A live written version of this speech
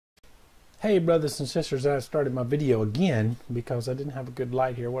Hey brothers and sisters, I started my video again because I didn't have a good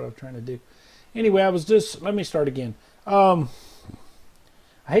light here, what I was trying to do. Anyway, let me start again. I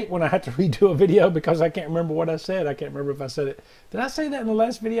hate when I have to redo a video because I can't remember what I said. I can't remember if I said it. Did I say that in the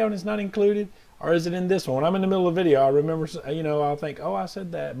last video and it's not included? Or is it in this one? When I'm in the middle of the video, I remember, I'll think, oh, I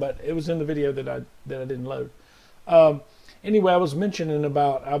said that, but it was in the video that I didn't load. Anyway, I was mentioning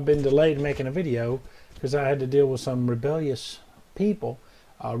about I've been delayed making a video because I had to deal with some rebellious people,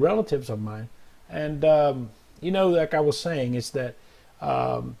 relatives of mine. And, like I was saying, it's that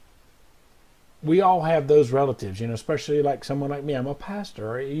we all have those relatives, especially like someone like me. I'm a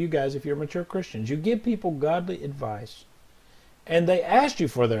pastor, or you guys, if you're mature Christians. You give people godly advice, and they ask you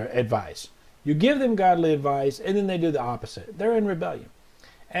for their advice. You give them godly advice, and then they do the opposite. They're in rebellion.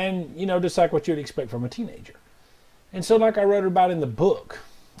 And, just like what you'd expect from a teenager. And so like I wrote about in the book,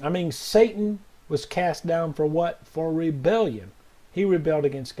 Satan was cast down for what? For rebellion. He rebelled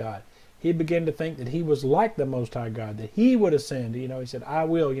against God. He began to think that he was like the Most High God, that he would ascend. He said, I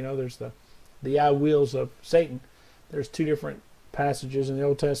will. There's the I wills of Satan. There's two different passages in the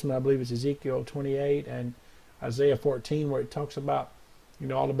Old Testament. I believe it's Ezekiel 28 and Isaiah 14 where it talks about,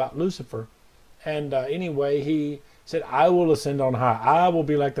 all about Lucifer. And anyway, he said, I will ascend on high. I will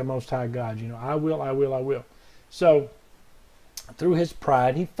be like the Most High God. I will. So through his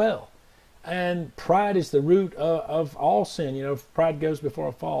pride, he fell. And pride is the root of all sin. Pride goes before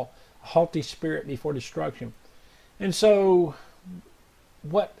a fall, a haughty spirit before destruction. And so,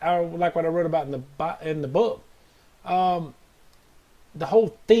 what I wrote about in the book, the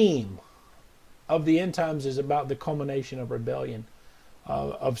whole theme of the end times is about the culmination of rebellion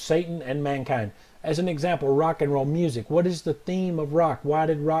of Satan and mankind. As an example, rock and roll music. What is the theme of rock? Why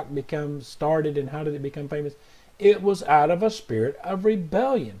did rock become started, and how did it become famous? It was out of a spirit of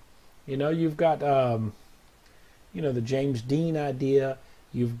rebellion. You've got, the James Dean idea.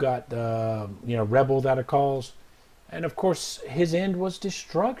 You've got, Rebel Without a Cause. And, of course, his end was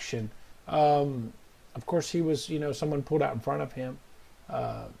destruction. Of course, he was, someone pulled out in front of him.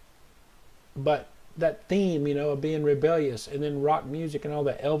 But that theme, of being rebellious, and then rock music and all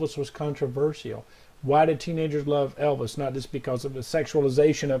that, Elvis was controversial. Why did teenagers love Elvis? Not just because of the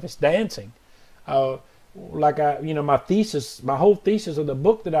sexualization of his dancing. My whole thesis of the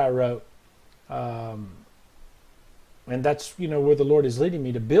book that I wrote, and that's, where the Lord is leading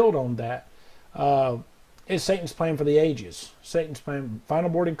me to build on that, is Satan's plan for the ages. Satan's plan, final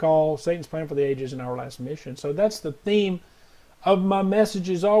boarding call, Satan's plan for the ages, and our last mission. So that's the theme of my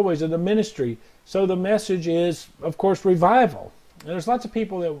messages always, of the ministry. So the message is, of course, revival. And there's lots of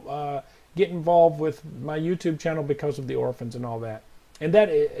people that get involved with my YouTube channel because of the orphans and all that. And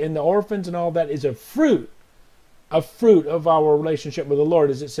the orphans and all that is a fruit of our relationship with the Lord.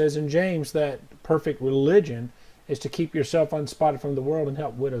 As it says in James, that perfect religion is to keep yourself unspotted from the world and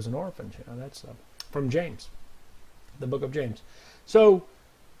help widows and orphans. That's from James, the book of James. So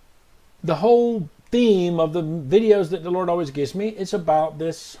the whole theme of the videos that the Lord always gives me, it's about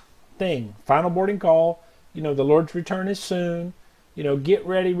this thing. Final boarding call. The Lord's return is soon. Get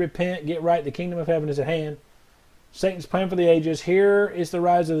ready, repent, get right. The kingdom of heaven is at hand. Satan's plan for the ages. Here is the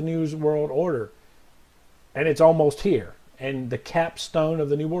rise of the New World Order. And it's almost here. And the capstone of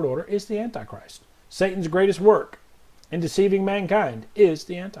the New World Order is the Antichrist. Satan's greatest work in deceiving mankind is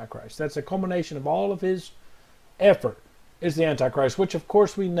the Antichrist. That's a culmination of all of his effort, is the Antichrist, which of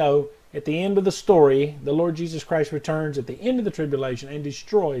course we know at the end of the story, the Lord Jesus Christ returns at the end of the tribulation and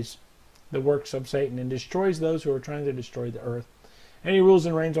destroys the works of Satan and destroys those who are trying to destroy the earth. And he rules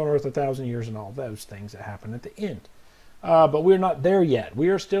and reigns on earth 1,000 years and all those things that happen at the end. But we're not there yet. We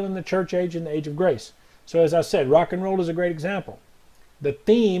are still in the church age and the age of grace. So as I said, rock and roll is a great example. The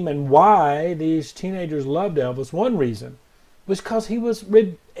theme and why these teenagers loved Elvis, one reason, was because it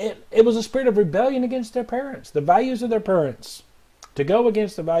was a spirit of rebellion against their parents, the values of their parents, to go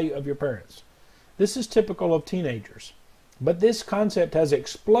against the value of your parents. This is typical of teenagers. But this concept has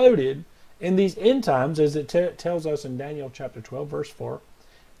exploded in these end times, as it tells us in Daniel chapter 12, verse 4,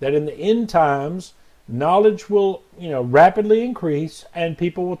 that in the end times, knowledge will, rapidly increase, and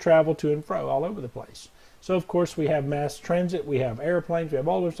people will travel to and fro all over the place. So, of course, we have mass transit, we have airplanes, we have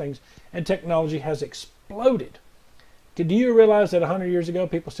all those things, and technology has exploded. Do you realize that 100 years ago,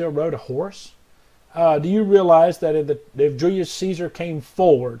 people still rode a horse? Do you realize that if Julius Caesar came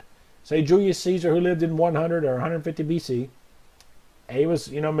forward, say Julius Caesar, who lived in 100 or 150 BC, he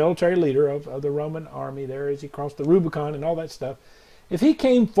was, military leader of the Roman army there as he crossed the Rubicon and all that stuff. If he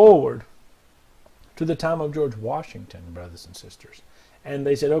came forward to the time of George Washington, brothers and sisters, and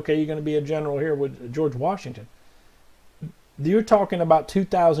they said, okay, you're going to be a general here with George Washington, you're talking about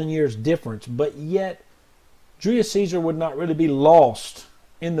 2,000 years difference, but yet Julius Caesar would not really be lost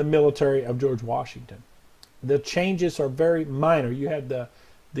in the military of George Washington. The changes are very minor. You had the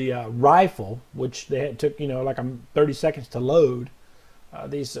rifle, which they had took like 30 seconds to load.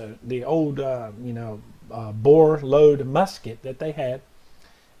 The old bore load musket that they had,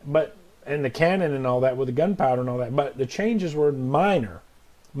 and the cannon and all that with the gunpowder and all that. But the changes were minor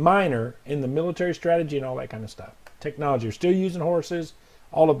in the military strategy and all that kind of stuff. Technology, you're still using horses,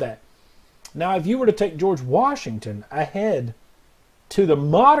 all of that. Now, if you were to take George Washington ahead to the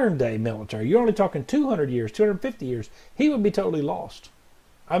modern day military, you're only talking 200 years, 250 years, he would be totally lost.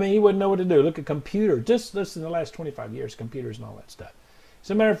 I mean, he wouldn't know what to do. Look at computers. Just listen, in the last 25 years, computers and all that stuff. As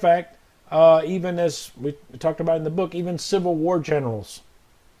a matter of fact, even as we talked about in the book, even Civil War generals,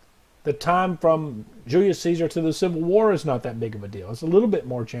 the time from Julius Caesar to the Civil War is not that big of a deal. It's a little bit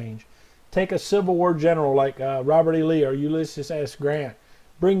more change. Take a Civil War general like Robert E. Lee or Ulysses S. Grant,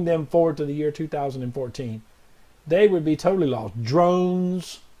 bring them forward to the year 2014. They would be totally lost.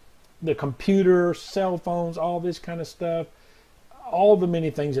 Drones, the computer, cell phones, all this kind of stuff, all the many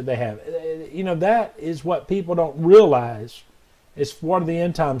things that they have. That is what people don't realize. It's one of the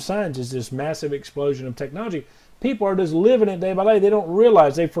end time signs, is this massive explosion of technology. People are just living it day by day. They don't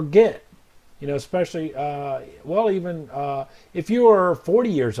realize, they forget. Especially, even if you are 40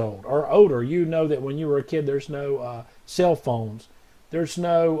 years old or older, you know that when you were a kid, there's no cell phones. There's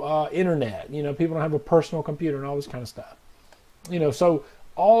no internet. People don't have a personal computer and all this kind of stuff. So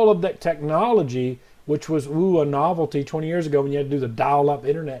all of that technology, which was a novelty 20 years ago when you had to do the dial-up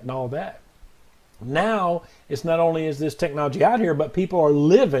internet and all that. Now, it's not only is this technology out here, but people are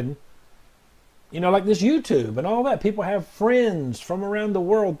living, like this YouTube and all that. People have friends from around the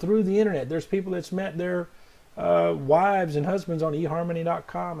world through the internet. There's people that's met their wives and husbands on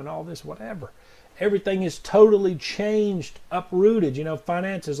eharmony.com and all this, whatever. Everything is totally changed, uprooted.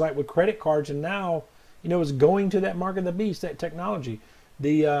 Finances, like with credit cards, and now, it's going to that mark of the beast, that technology.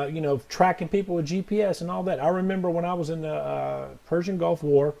 The, tracking people with GPS and all that. I remember when I was in the Persian Gulf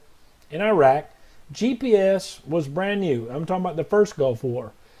War in Iraq, GPS was brand new. I'm talking about the first Gulf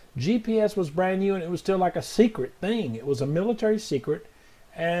War. GPS was brand new, and it was still like a secret thing. It was a military secret.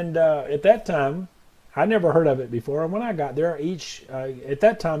 And at that time, I never heard of it before. And when I got there, at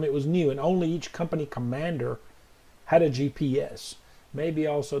that time it was new, and only each company commander had a GPS. Maybe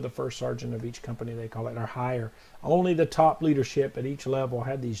also the first sergeant of each company, they call it, or higher. Only the top leadership at each level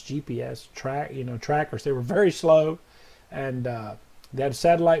had these GPS trackers. They were very slow, and they had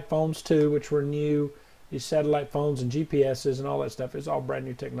satellite phones too, which were new. These satellite phones and GPSs and all that stuff is all brand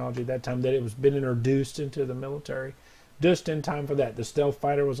new technology at that time, that it was been introduced into the military just in time for that. The stealth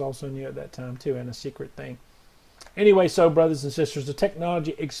fighter was also new at that time too, and a secret thing. Anyway, so brothers and sisters, the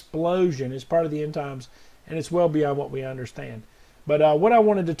technology explosion is part of the end times, and it's well beyond what we understand. But what I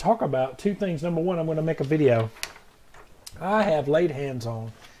wanted to talk about, two things. Number one, I'm going to make a video. I have laid hands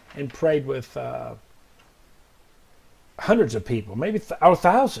on and prayed with hundreds of people, maybe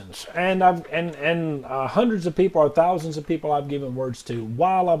thousands, and hundreds of people or thousands of people I've given words to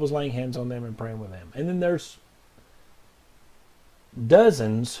while I was laying hands on them and praying with them. And then there's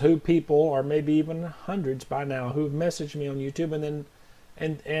dozens people, or maybe even hundreds by now, who have messaged me on YouTube, and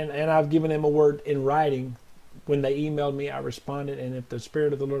I've given them a word in writing. When they emailed me, I responded, and if the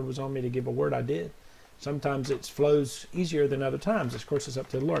Spirit of the Lord was on me to give a word, I did. Sometimes it flows easier than other times. Of course, it's up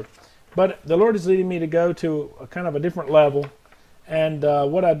to the Lord. But the Lord is leading me to go to a kind of a different level. And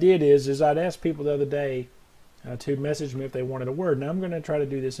what I did is I'd asked people the other day to message me if they wanted a word. Now I'm going to try to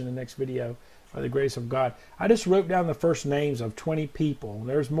do this in the next video by the grace of God. I just wrote down the first names of 20 people.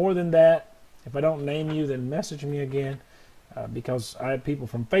 There's more than that. If I don't name you, then message me again, because I have people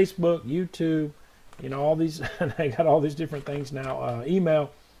from Facebook, YouTube, all these. I got all these different things now.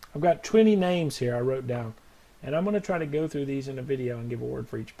 Email. I've got 20 names here I wrote down. And I'm going to try to go through these in a video and give a word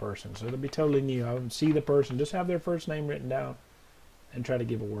for each person. So it'll be totally new. I won't see the person, just have their first name written down and try to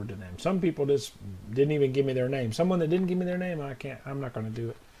give a word to them. Some people just didn't even give me their name. Someone that didn't give me their name, I'm not going to do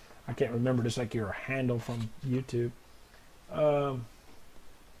it. I can't remember, just like your handle from YouTube.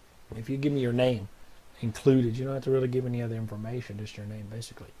 If you give me your name included, you don't have to really give any other information, just your name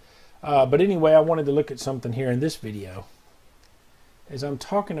basically. But anyway, I wanted to look at something here in this video. As I'm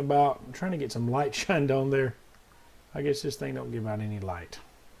talking about, I'm trying to get some light shined on there. I guess this thing don't give out any light.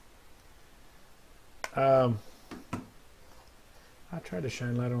 I tried to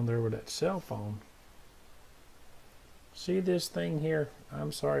shine light on there with that cell phone. See this thing here?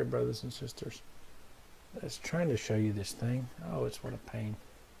 I'm sorry, brothers and sisters. That's trying to show you this thing. Oh, it's what a pain.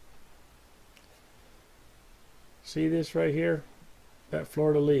 See this right here? That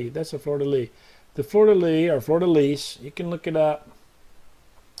Fleur De Lis. That's a Fleur De Lis. The Fleur De Lis, or Fleur De Lis, you can look it up.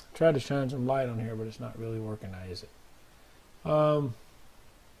 Tried to shine some light on here, but it's not really working now, is it?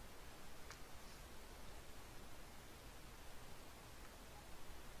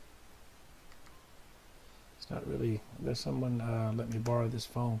 not really. There's someone let me borrow this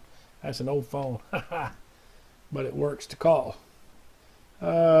phone. That's an old phone, but it works to call.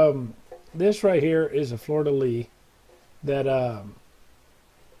 This right here is a Fleur De Lis that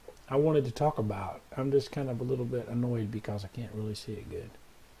I wanted to talk about. I'm just kind of a little bit annoyed because I can't really see it good.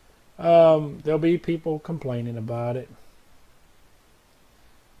 There'll be people complaining about it.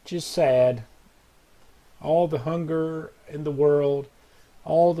 Just sad. All the hunger in the world,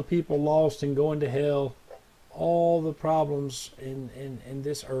 all the people lost and going to hell, all the problems in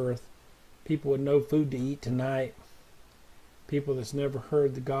this earth, people with no food to eat tonight, people that's never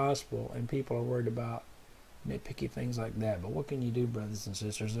heard the gospel, and people are worried about nitpicky things like that. But what can you do, brothers and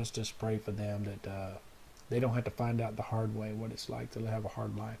sisters? Let's just pray for them that they don't have to find out the hard way what it's like to have a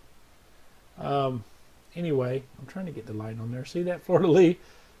hard life. Anyway, I'm trying to get the light on there. See that Fleur De Lis?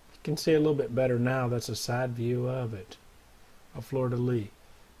 You can see a little bit better now. That's a side view of it, a Fleur De Lis.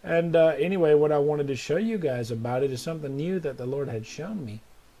 And anyway, what I wanted to show you guys about it is something new that the Lord had shown me.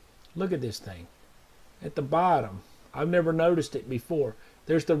 Look at this thing. At the bottom, I've never noticed it before.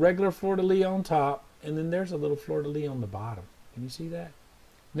 There's the regular Fleur De Lis on top, and then there's a little Fleur De Lis on the bottom. Can you see that?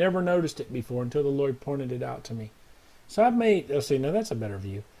 Never noticed it before until the Lord pointed it out to me. So I've made, let's see, now that's a better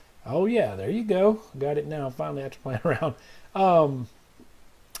view. Oh yeah, there you go. Got it now, finally after playing around.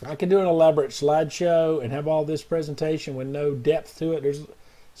 I can do an elaborate slideshow and have all this presentation with no depth to it. There's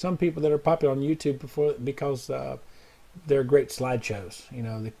some people that are popular on YouTube because they're great slideshows. You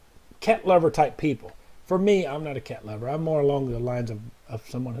know, the cat lover type people. For me, I'm not a cat lover. I'm more along the lines of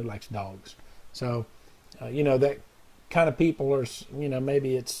someone who likes dogs. So, you know, that kind of people are, you know,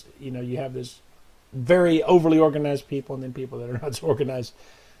 maybe it's, you know, you have this very overly organized people, and then people that are not so organized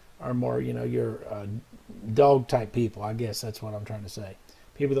are more, you know, your dog type people. I guess that's what I'm trying to say.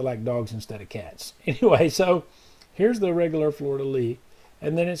 People that like dogs instead of cats. Anyway, so here's the regular Fleur De Lis,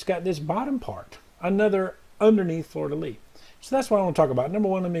 and then it's got this bottom part, another underneath Fleur De Lis. So that's what I want to talk about. Number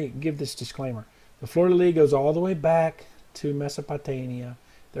one, let me give this disclaimer. The Fleur De Lis goes all the way back to Mesopotamia.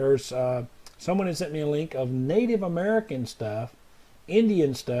 There's someone had sent me a link of Native American stuff,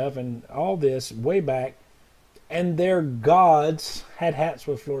 Indian stuff, and all this way back, and their gods had hats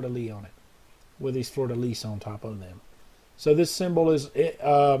with Fleur De Lis on it, with these Fleur De Lis on top of them. So this symbol is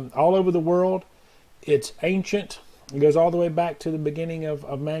all over the world. It's ancient. It goes all the way back to the beginning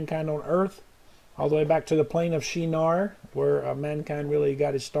of mankind on earth, all the way back to the plain of Shinar, where mankind really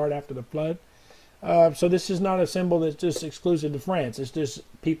got its start after the flood. So this is not a symbol that's just exclusive to France. It's just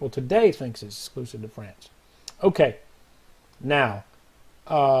people today thinks it's exclusive to France. Okay, now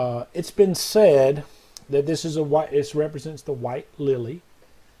it's been said that this is it represents the white lily.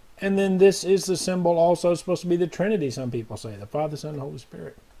 And then this is the symbol also supposed to be the Trinity, some people say, the Father, Son, and Holy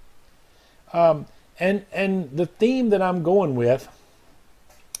Spirit. And the theme that I'm going with,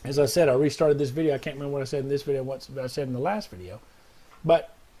 as I said, I restarted this video. I can't remember what I said in this video, what I said in the last video.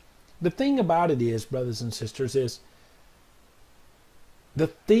 But the thing about it is, brothers and sisters, is the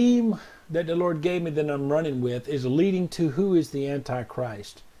theme that the Lord gave me that I'm running with is leading to who is the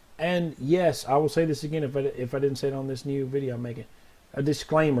Antichrist. And yes, I will say this again if I didn't say it on this new video I'm making. A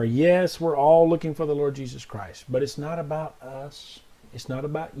disclaimer, yes, we're all looking for the Lord Jesus Christ, but it's not about us. It's not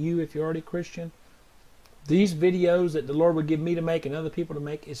about you if you're already Christian. These videos that the Lord would give me to make and other people to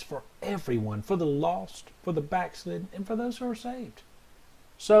make is for everyone, for the lost, for the backslidden, and for those who are saved.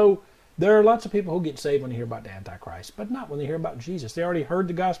 So there are lots of people who get saved when they hear about the Antichrist, but not when they hear about Jesus. They already heard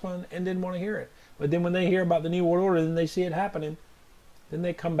the gospel and didn't want to hear it. But then when they hear about the New World Order and they see it happening, then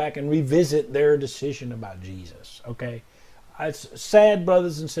they come back and revisit their decision about Jesus, okay? It's sad,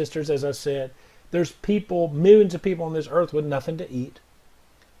 brothers and sisters, as I said. There's people, millions of people on this earth with nothing to eat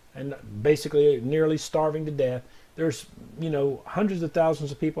and basically nearly starving to death. There's, you know, hundreds of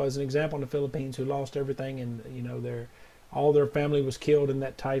thousands of people, as an example, in the Philippines who lost everything, and, you know, all their family was killed in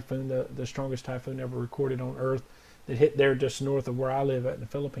that typhoon, the strongest typhoon ever recorded on earth, that hit there just north of where I live at in the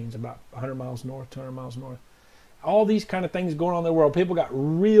Philippines, about 100 miles north, 200 miles north. All these kind of things going on in the world. People got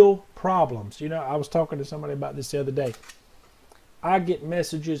real problems. You know, I was talking to somebody about this the other day. I get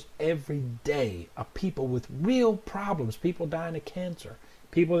messages every day of people with real problems, people dying of cancer,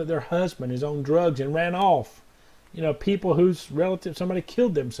 people that their husband is on drugs and ran off, you know, people whose relative, somebody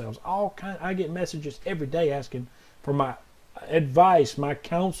killed themselves, all kind. I get messages every day asking for my advice, my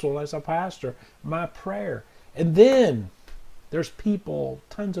counsel as a pastor, my prayer. And then there's people,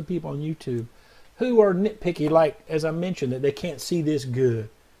 tons of people on YouTube who are nitpicky, like, as I mentioned, that they can't see this good.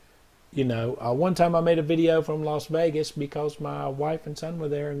 You know, one time I made a video from Las Vegas because my wife and son were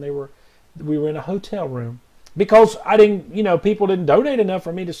there, and we were in a hotel room because I didn't, you know, people didn't donate enough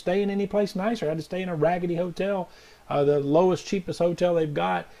for me to stay in any place nicer. I had to stay in a raggedy hotel, the lowest, cheapest hotel they've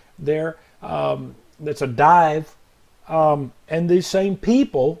got there. that's a dive. And these same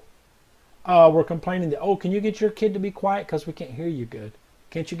people were complaining that, oh, can you get your kid to be quiet because we can't hear you good?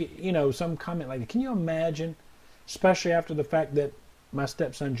 Can't you get, some comment like that? Can you imagine, especially after the fact that my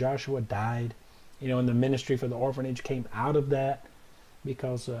stepson Joshua died, and the ministry for the orphanage came out of that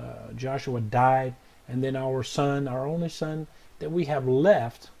because Joshua died. And then our son, our only son that we have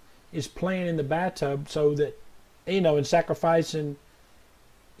left, is playing in the bathtub so that, and sacrificing,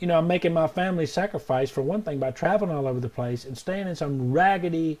 I'm making my family sacrifice for one thing by traveling all over the place and staying in some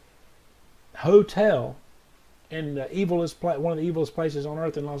raggedy hotel in the one of the evilest places on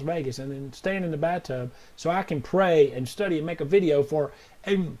earth in Las Vegas, and then staying in the bathtub so I can pray and study and make a video for,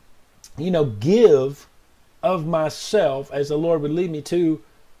 and give of myself as the Lord would lead me to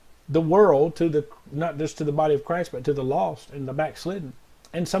the world, not just to the body of Christ, but to the lost and the backslidden.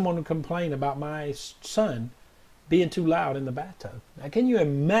 And someone would complain about my son being too loud in the bathtub. Now, can you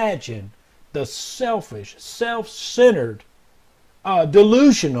imagine the selfish, self-centered,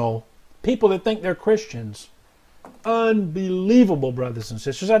 delusional people that think they're Christians? Unbelievable, brothers and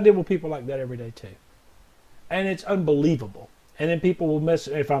sisters. I deal with people like that every day too. And it's unbelievable. And then people will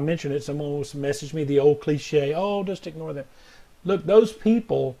if I mention it, someone will message me the old cliche, oh, just ignore them. Look, those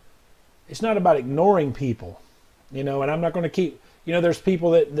people, it's not about ignoring people, and I'm not going to keep, there's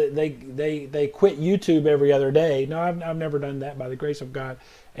people that they quit YouTube every other day. No, I've never done that, by the grace of God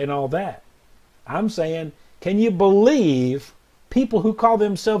and all that. I'm saying, can you believe people who call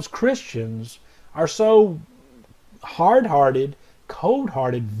themselves Christians are so hard-hearted,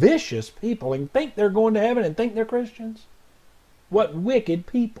 cold-hearted, vicious people and think they're going to heaven and think they're Christians? What wicked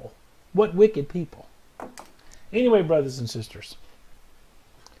people. What wicked people. Anyway, brothers and sisters,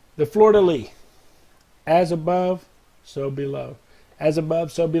 the Fleur De Lis, as above, so below. As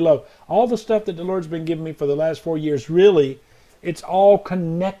above, so below. All the stuff that the Lord's been giving me for the last 4 years, really, it's all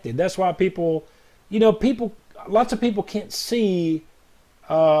connected. That's why people, lots of people can't see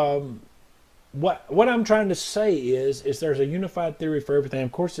what I'm trying to say is there's a unified theory for everything.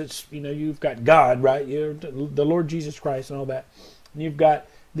 Of course, it's, you've got God, right? You're the Lord Jesus Christ and all that. And you've got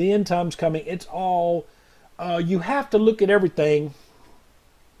the end times coming. It's all, you have to look at everything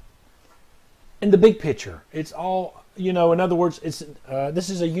in the big picture. It's all, in other words, it's this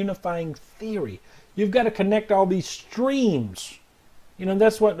is a unifying theory. You've got to connect all these streams.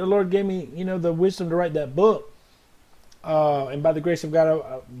 That's what the Lord gave me, the wisdom to write that book. And by the grace of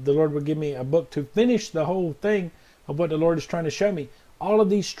God, the Lord would give me a book to finish the whole thing of what the Lord is trying to show me. All of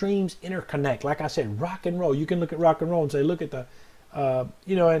these streams interconnect. Like I said, rock and roll. You can look at rock and roll and say, look at the,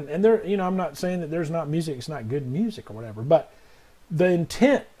 and there, I'm not saying that there's not music, it's not good music or whatever, but the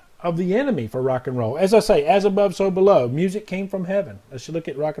intent of the enemy for rock and roll, as I say, as above, so below. Music came from heaven. Let's look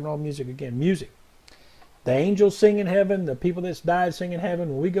at rock and roll music again. Music. The angels sing in heaven. The people that's died sing in heaven.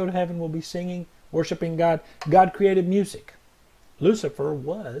 When we go to heaven, we'll be singing, worshiping God. God created music. Lucifer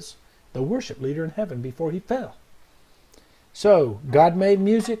was the worship leader in heaven before he fell. So God made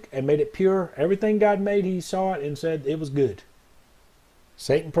music and made it pure. Everything God made, he saw it and said it was good.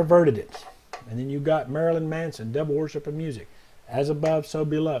 Satan perverted it. And then you got Marilyn Manson, devil worshiping music. As above, so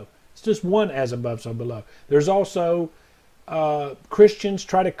below. It's just one as above, so below. There's also Christians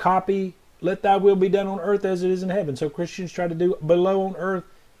try to copy, let thy will be done on earth as it is in heaven. So Christians try to do below on earth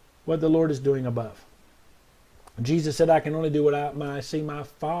what the Lord is doing above. Jesus said, I can only do what I see my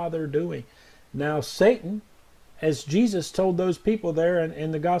Father doing. Now Satan, as Jesus told those people there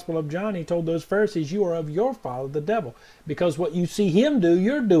in the Gospel of John, he told those Pharisees, you are of your father, the devil. Because what you see him do,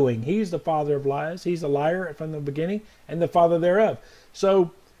 you're doing. He's the father of lies. He's a liar from the beginning and the father thereof.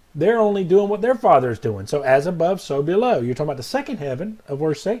 So they're only doing what their father is doing. So as above, so below. You're talking about the second heaven of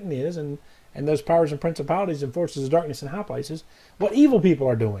where Satan is and those powers and principalities and forces of darkness in high places. What evil people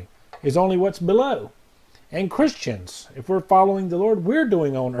are doing is only what's below. And Christians, if we're following the Lord, we're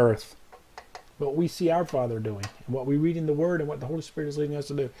doing on earth what we see our Father doing, and what we read in the Word, and what the Holy Spirit is leading us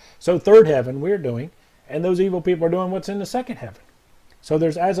to do. So third heaven we're doing, and those evil people are doing what's in the second heaven. So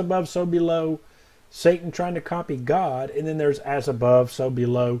there's as above, so below, Satan trying to copy God, and then there's as above, so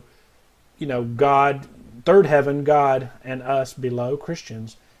below, God, third heaven, God, and us below,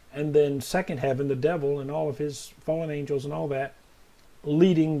 Christians, and then second heaven, the devil and all of his fallen angels and all that,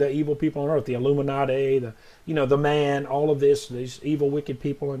 leading the evil people on earth, the Illuminati, the man, all of these evil, wicked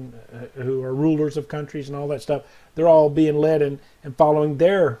people and who are rulers of countries and all that stuff. They're all being led and following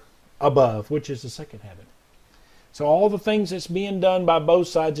their above, which is the second heaven. So all the things that's being done by both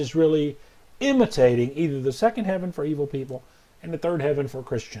sides is really imitating either the second heaven for evil people and the third heaven for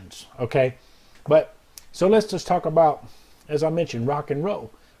Christians. Okay, but so let's just talk about, as I mentioned, rock and roll.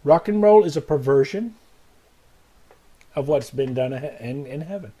 Rock and roll is a perversion of what's been done in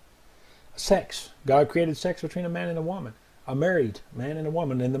heaven. Sex. God created sex between a man and a woman. A married man and a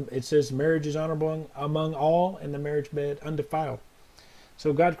woman. And it says marriage is honorable among all, and the marriage bed undefiled.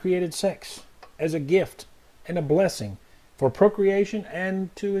 So God created sex as a gift and a blessing for procreation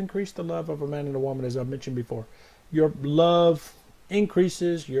and to increase the love of a man and a woman, as I've mentioned before. Your love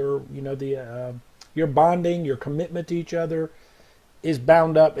increases, your bonding, your commitment to each other is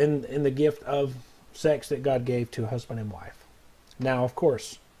bound up in the gift of sex that God gave to husband and wife. Now, of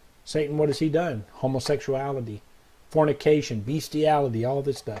course, Satan, what has he done? Homosexuality, fornication, bestiality, all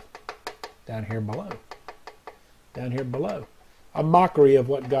this stuff. Down here below. Down here below. A mockery of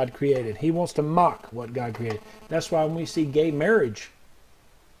what God created. He wants to mock what God created. That's why when we see gay marriage,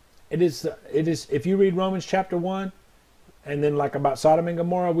 it is if you read Romans chapter 1, and then like about Sodom and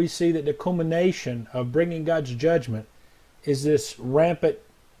Gomorrah, we see that the culmination of bringing God's judgment is this rampant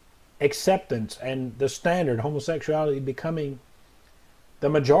acceptance and the standard, homosexuality becoming the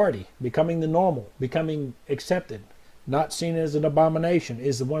majority, becoming the normal, becoming accepted, not seen as an abomination,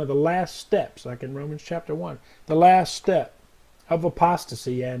 is one of the last steps, like in Romans chapter 1, the last step of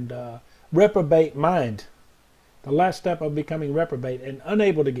apostasy and reprobate mind, the last step of becoming reprobate and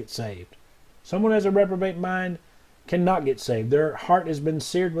unable to get saved. Someone has a reprobate mind cannot get saved. Their heart has been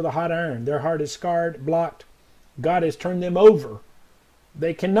seared with a hot iron. Their heart is scarred, blocked. God has turned them over.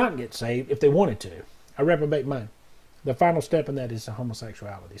 They cannot get saved if they wanted to. A reprobate mind. The final step in that is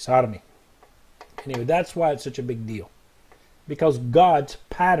homosexuality, sodomy. Anyway, that's why it's such a big deal. Because God's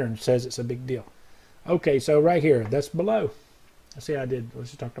pattern says it's a big deal. Okay, so right here, that's below. Let's see, I did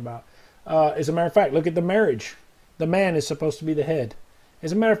what you talked about. As a matter of fact, look at the marriage. The man is supposed to be the head.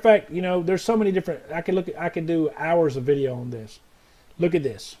 As a matter of fact, you know, there's so many different. I could do hours of video on this. Look at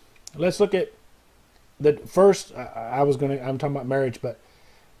this. Let's look at the first. I'm talking about marriage, but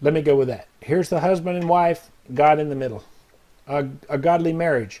let me go with that. Here's the husband and wife. God in the middle. A godly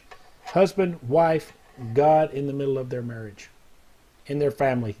marriage. Husband, wife, God in the middle of their marriage. In their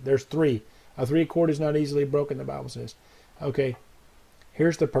family. There's three. A three cord is not easily broken, the Bible says. Okay.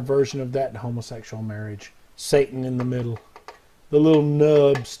 Here's the perversion of that homosexual marriage. Satan in the middle. The little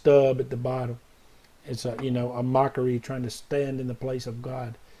nub stub at the bottom. It's a mockery trying to stand in the place of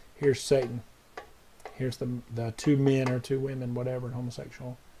God. Here's Satan. Here's the two men or two women, whatever,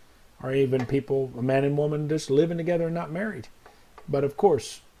 homosexual. Or even people, a man and woman just living together and not married. But of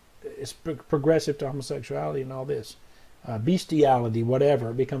course, it's progressive to homosexuality and all this. Bestiality, whatever.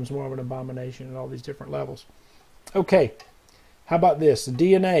 It becomes more of an abomination at all these different levels. Okay, how about this? The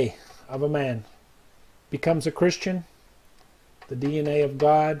DNA of a man becomes a Christian. The DNA of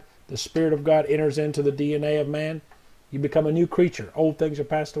God, the Spirit of God enters into the DNA of man. You become a new creature. Old things are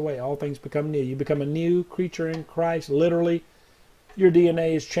passed away. All things become new. You become a new creature in Christ. Literally, your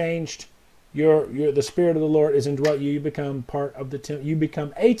DNA is changed. The Spirit of the Lord is indwelt you. You become part of the temple. You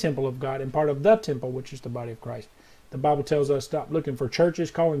become a temple of God and part of the temple, which is the body of Christ. The Bible tells us stop looking for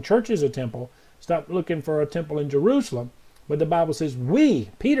churches, calling churches a temple. Stop looking for a temple in Jerusalem. But the Bible says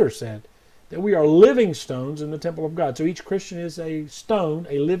Peter said, that we are living stones in the temple of God. So each Christian is a stone,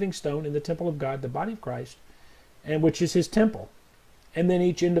 a living stone in the temple of God, the body of Christ, and which is his temple. And then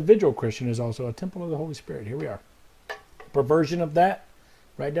each individual Christian is also a temple of the Holy Spirit. Here we are. Perversion of that,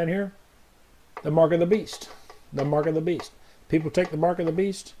 right down here, the mark of the beast. The mark of the beast. People take the mark of the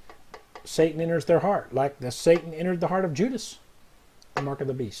beast, Satan enters their heart, like the Satan entered the heart of Judas. The mark of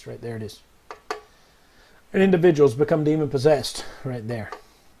the beast, right there it is. And individuals become demon-possessed, right there.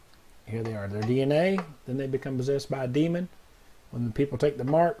 Here they are, their DNA, then they become possessed by a demon. When the people take the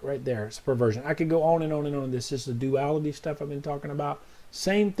mark, right there, it's a perversion. I could go on and on and on. This is the duality stuff I've been talking about.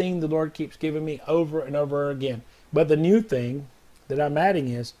 Same thing the Lord keeps giving me over and over again. But the new thing that I'm adding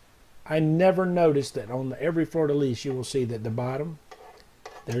is, I never noticed that on every Fleur De Lis you will see that the bottom,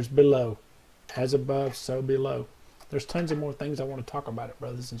 there's below. As above, so below. There's tons of more things I want to talk about it,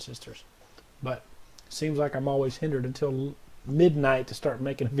 brothers and sisters. But it seems like I'm always hindered until midnight to start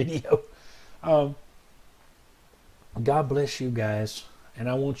making a video. God bless you guys, and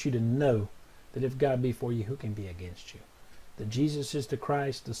I want you to know that if God be for you, who can be against you? That Jesus is the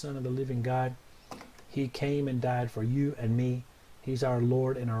Christ, the Son of the living God. He came and died for you and me. He's our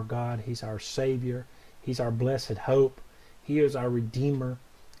Lord and our God. He's our Savior. He's our blessed hope. He is our Redeemer.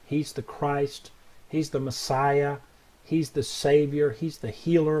 He's the Christ. He's the Messiah. He's the Savior. He's the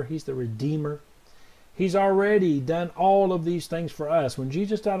healer. He's the Redeemer. He's already done all of these things for us. When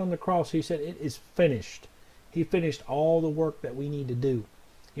Jesus died on the cross, he said, it is finished. He finished all the work that we need to do.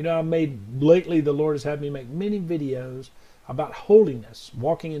 You know, lately the Lord has had me make many videos about holiness,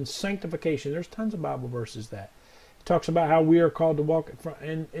 walking in sanctification. There's tons of Bible verses that it talks about how we are called to walk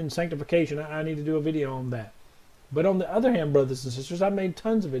in sanctification. I need to do a video on that. But on the other hand, brothers and sisters, I've made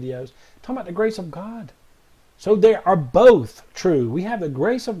tons of videos talking about the grace of God. So they are both true. We have the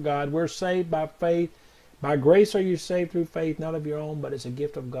grace of God. We're saved by faith. By grace are you saved through faith, not of your own, but it's a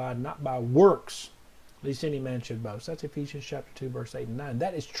gift of God, not by works, lest any man should boast. That's Ephesians chapter 2, verse 8 and 9.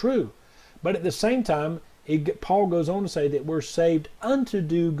 That is true. But at the same time, Paul goes on to say that we're saved unto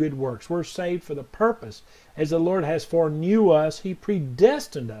do good works. We're saved for the purpose. As the Lord has foreknew us, he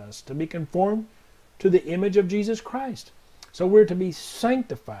predestined us to be conformed to the image of Jesus Christ. So we're to be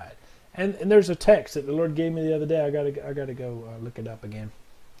sanctified. And there's a text that the Lord gave me the other day. I gotta go look it up again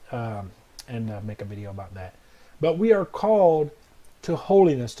and make a video about that. But we are called to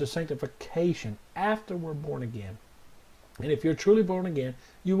holiness, to sanctification after we're born again. And if you're truly born again,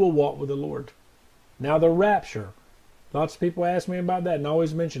 you will walk with the Lord. Now the rapture. Lots of people ask me about that and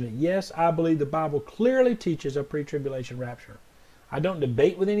always mention it. Yes, I believe the Bible clearly teaches a pre-tribulation rapture. I don't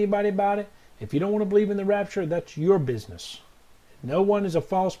debate with anybody about it. If you don't want to believe in the rapture, that's your business. No one is a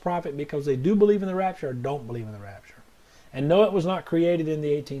false prophet because they do believe in the rapture or don't believe in the rapture. And no, it was not created in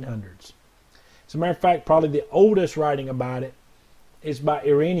the 1800s. As a matter of fact, probably the oldest writing about it is by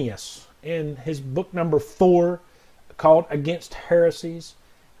Irenaeus. In his book number 4, called Against Heresies,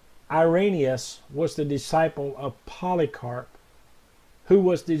 Irenaeus was the disciple of Polycarp, who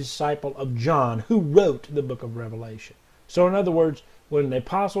was the disciple of John, who wrote the book of Revelation. So in other words, when the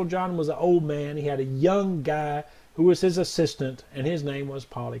Apostle John was an old man, he had a young guy who was his assistant, and his name was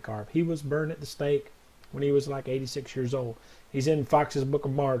Polycarp. He was burned at the stake when he was like 86 years old. He's in Fox's Book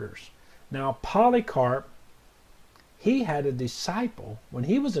of Martyrs. Now, Polycarp, he had a disciple when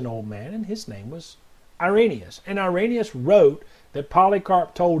he was an old man, and his name was Irenaeus. And Irenaeus wrote that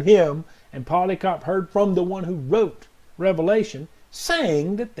Polycarp told him, and Polycarp heard from the one who wrote Revelation,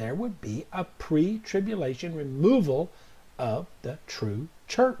 saying that there would be a pre-tribulation removal of the true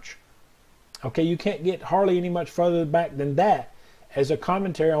church. Okay, you can't get hardly any much further back than that as a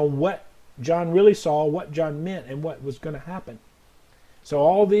commentary on what John really saw, what John meant, and what was going to happen. So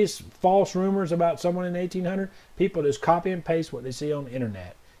all these false rumors about someone in 1800, people just copy and paste what they see on the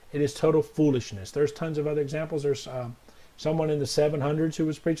internet. It is total foolishness. There's tons of other examples. There's someone in the 700s who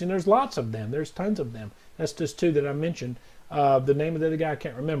was preaching. There's lots of them. There's tons of them. That's just two that I mentioned. The name of the other guy I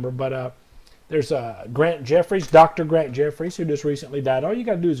can't remember, but there's Grant Jeffries, Dr. Grant Jeffries, who just recently died. All you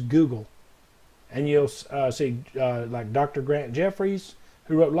got to do is Google, and you'll see like Dr. Grant Jeffries,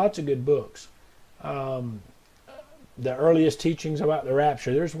 who wrote lots of good books. The earliest teachings about the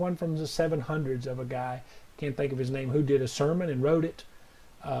rapture. There's one from the 700s of a guy, can't think of his name, who did a sermon and wrote it,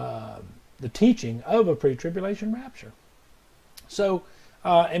 the teaching of a pre-tribulation rapture. So,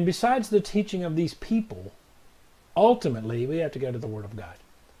 and besides the teaching of these people, ultimately we have to go to the Word of God.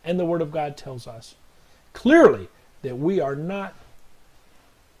 And the Word of God tells us clearly that we are not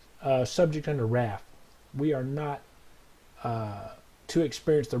subject under wrath. We are not to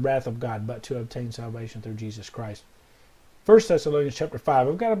experience the wrath of God, but to obtain salvation through Jesus Christ. 1 Thessalonians chapter 5.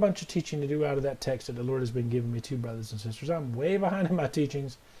 I've got a bunch of teaching to do out of that text that the Lord has been giving me to, brothers and sisters. I'm way behind in my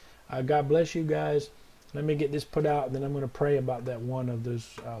teachings. God bless you guys. Let me get this put out, and then I'm going to pray about that one of those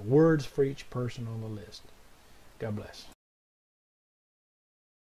words for each person on the list. God bless.